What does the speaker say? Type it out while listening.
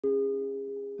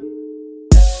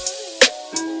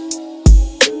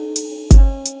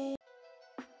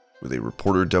With a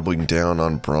reporter doubling down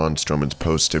on Braun Strowman's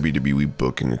post-WWE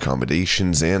booking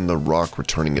accommodations and The Rock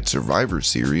returning at Survivor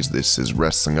Series, this is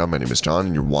Wrestling Up. My name is John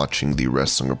and you're watching the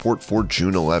Wrestling Report for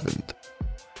June 11th.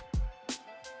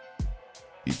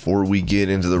 Before we get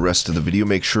into the rest of the video,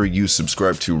 make sure you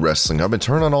subscribe to Wrestling Hub and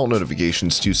turn on all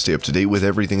notifications to stay up to date with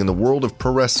everything in the world of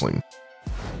pro wrestling.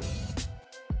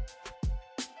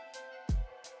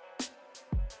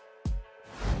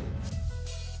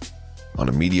 On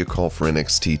a media call for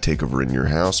NXT TakeOver in Your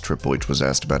House, Triple H was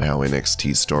asked about how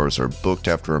NXT stars are booked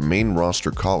after a main roster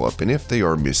call-up and if they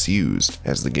are misused.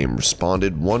 As the game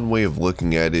responded, one way of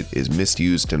looking at it is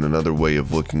misused and another way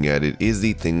of looking at it is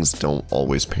the things don't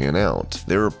always pan out.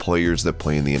 There are players that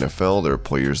play in the NFL, there are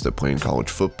players that play in college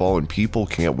football, and people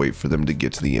can't wait for them to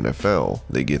get to the NFL.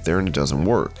 They get there and it doesn't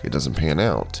work, it doesn't pan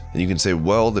out. And you can say,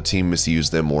 well, the team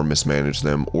misused them or mismanaged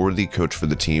them, or the coach for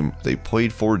the team they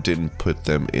played for didn't put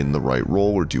them in the right role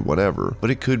or do whatever,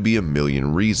 but it could be a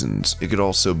million reasons. It could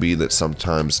also be that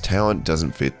sometimes talent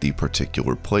doesn't fit the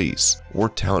particular place, or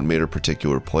talent made a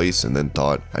particular place and then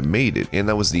thought, I made it, and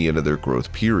that was the end of their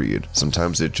growth period.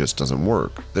 Sometimes it just doesn't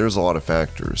work. There's a lot of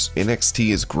factors.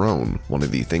 NXT has grown, one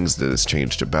of the things that has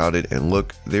changed about it, and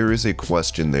look, there is a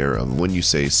question there of when you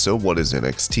say, so what is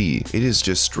NXT? It is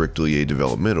just strictly a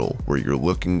developmental, where you're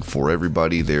looking for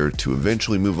everybody there to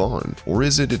eventually move on. Or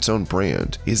is it its own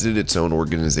brand? Is it its own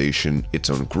organization,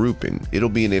 its own grouping? It'll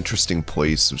be an interesting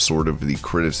place of sort of the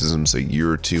criticisms a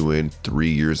year or two in, 3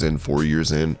 years in, 4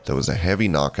 years in. That was a heavy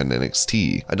knock on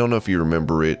NXT. I don't know if you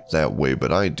remember it that way,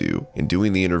 but I do. In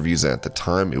doing the interviews at the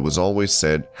time, it was always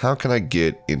said, how can I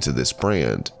get into this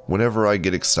brand? Whenever I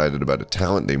get excited about a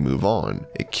talent, they move on.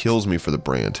 It kills me for the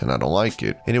brand and I don't like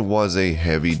it. And it was a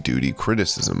heavy duty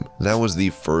criticism. That was the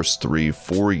first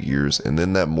 3-4 years, and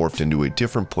then that morphed into a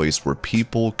different place where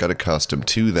people got accustomed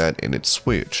to that and it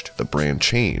switched. The brand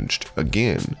changed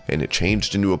again, and it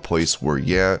changed into a place where,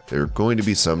 yeah, there are going to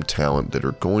be some talent that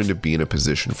are going to be in a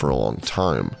position for a long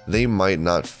time. They might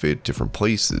not fit different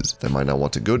places. They might not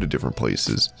want to go to different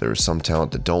places. There is some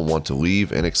talent that don't want to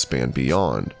leave and expand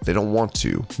beyond. They don't want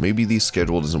to. Maybe the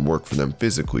schedule doesn't work for them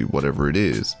physically, whatever it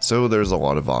is. So there's a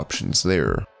lot of options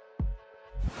there.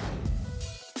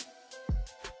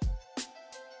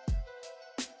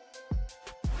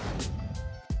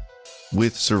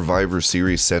 With Survivor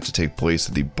Series set to take place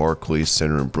at the Barclays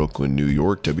Center in Brooklyn, New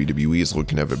York, WWE is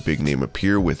looking to have a big name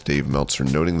appear, with Dave Meltzer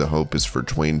noting the hope is for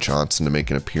Dwayne Johnson to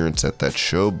make an appearance at that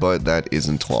show, but that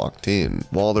isn't locked in.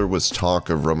 While there was talk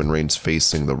of Roman Reigns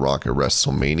facing The Rock at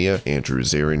WrestleMania, Andrew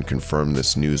Zarian confirmed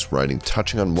this news, writing,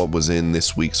 touching on what was in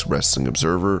this week's Wrestling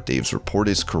Observer, Dave's report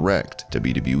is correct.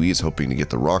 WWE is hoping to get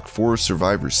The Rock for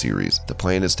Survivor Series. The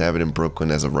plan is to have it in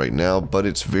Brooklyn as of right now, but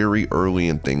it's very early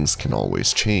and things can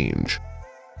always change.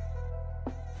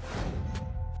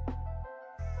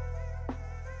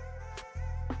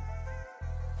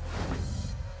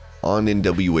 On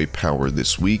NWA Power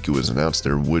this week, it was announced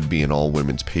there would be an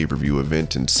all-women's pay-per-view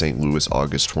event in St. Louis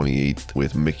August 28th,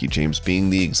 with Mickie James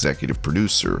being the executive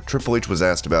producer. Triple H was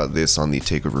asked about this on the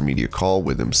TakeOver media call,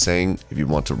 with him saying, if you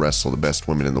want to wrestle the best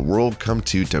women in the world, come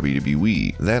to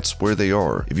WWE. That's where they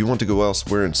are. If you want to go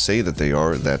elsewhere and say that they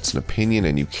are, that's an opinion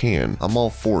and you can. I'm all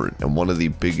for it. And one of the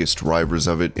biggest drivers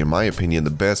of it, in my opinion,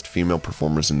 the best female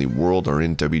performers in the world are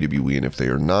in WWE, and if they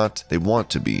are not, they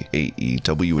want to be.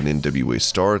 AEW and NWA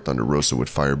star Thunder Rosa would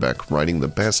fire back, writing, the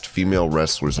best female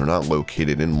wrestlers are not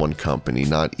located in one company,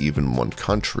 not even one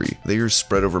country. They are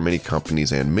spread over many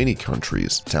companies and many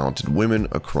countries, talented women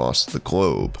across the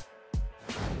globe.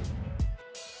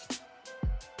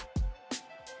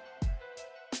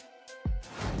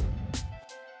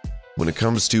 When it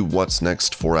comes to what's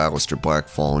next for Aleister Black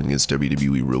following his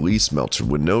WWE release, Meltzer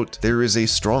would note, there is a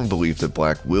strong belief that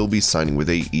Black will be signing with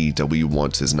AEW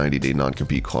once his 90-day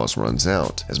non-compete clause runs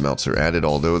out. As Meltzer added,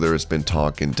 although there has been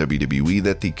talk in WWE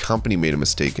that the company made a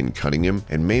mistake in cutting him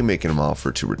and may make him an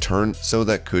offer to return, so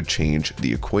that could change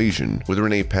the equation. With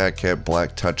Renee Paquette,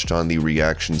 Black touched on the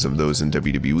reactions of those in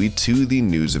WWE to the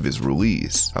news of his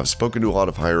release. I've spoken to a lot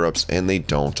of higher-ups and they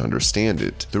don't understand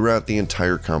it. Throughout the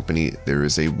entire company, there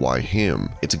is a why him.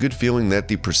 It's a good feeling that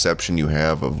the perception you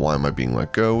have of why am I being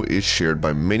let go is shared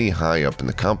by many high up in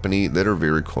the company that are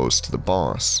very close to the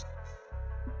boss.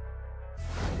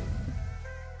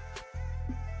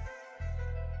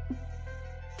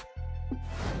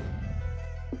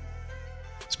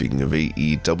 Speaking of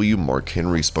AEW, Mark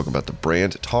Henry spoke about the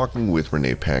brand, talking with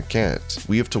Renee Paquette.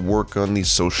 We have to work on the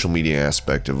social media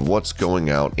aspect of what's going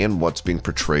out and what's being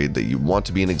portrayed that you want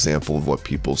to be an example of what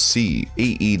people see.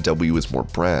 AEW is more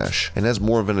brash and has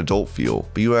more of an adult feel,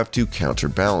 but you have to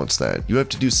counterbalance that. You have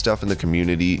to do stuff in the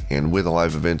community and with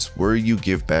live events where you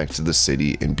give back to the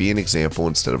city and be an example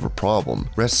instead of a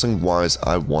problem. Wrestling wise,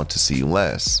 I want to see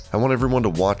less. I want everyone to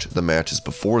watch the matches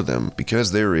before them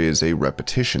because there is a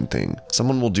repetition thing.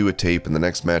 Someone will do a tape and the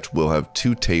next match will have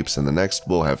 2 tapes and the next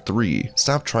will have 3.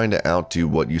 Stop trying to outdo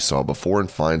what you saw before and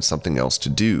find something else to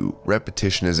do.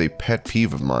 Repetition is a pet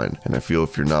peeve of mine, and I feel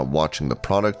if you're not watching the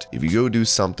product, if you go do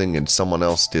something and someone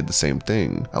else did the same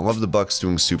thing. I love the Bucks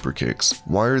doing super kicks.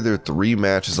 Why are there 3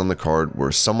 matches on the card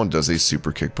where someone does a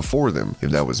super kick before them?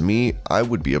 If that was me, I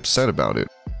would be upset about it.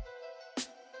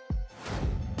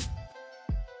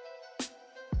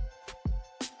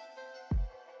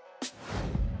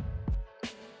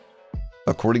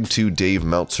 According to Dave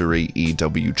Meltzer,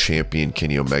 AEW champion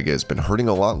Kenny Omega has been hurting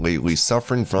a lot lately,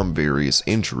 suffering from various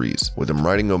injuries. With him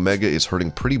writing, Omega is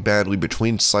hurting pretty badly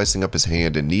between slicing up his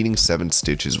hand and needing 7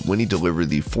 stitches when he delivered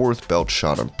the 4th belt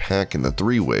shot on Pac in the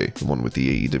 3-way, the one with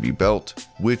the AEW belt,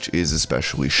 which is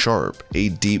especially sharp. A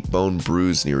deep bone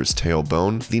bruise near his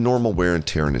tailbone, the normal wear and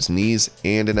tear in his knees,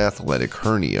 and an athletic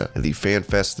hernia. At the Fan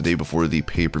Fest the day before the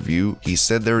pay-per-view, he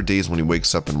said there are days when he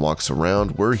wakes up and walks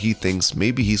around where he thinks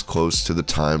maybe he's close to the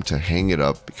time to hang it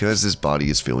up because his body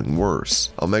is feeling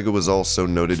worse. Omega was also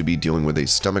noted to be dealing with a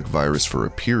stomach virus for a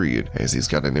period, as he's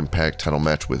got an Impact title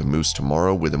match with Moose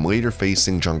tomorrow, with him later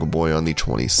facing Jungle Boy on the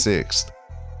 26th.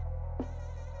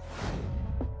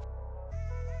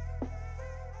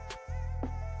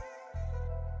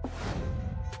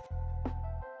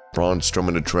 Braun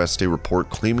Strowman addressed a report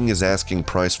claiming his asking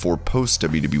price for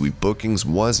post-WWE bookings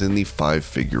was in the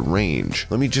 5-figure range.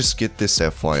 Let me just get this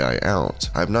FYI out.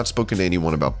 I have not spoken to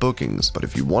anyone about bookings, but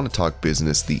if you want to talk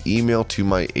business, the email to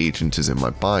my agent is in my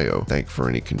bio. Thank you for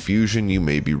any confusion you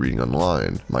may be reading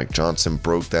online. Mike Johnson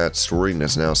broke that story and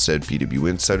has now said PW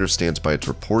Insider stands by its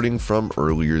reporting from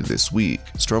earlier this week.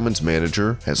 Strowman's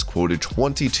manager has quoted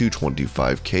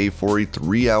 $22.25K for a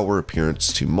 3-hour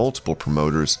appearance to multiple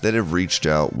promoters that have reached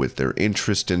out with their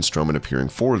interest in Strowman appearing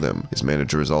for them. His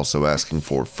manager is also asking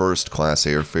for first-class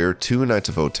airfare, 2 nights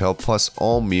of hotel, plus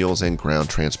all meals and ground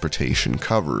transportation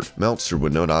covered. Meltzer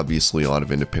would note obviously a lot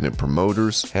of independent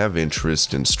promoters have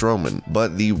interest in Strowman,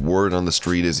 but the word on the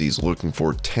street is he's looking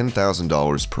for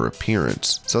 $10,000 per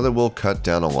appearance, so that will cut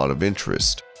down a lot of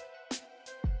interest.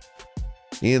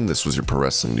 And this was your Pro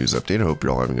Wrestling News Update. I hope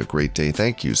you're all having a great day.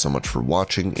 Thank you so much for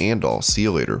watching, and I'll see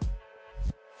you later.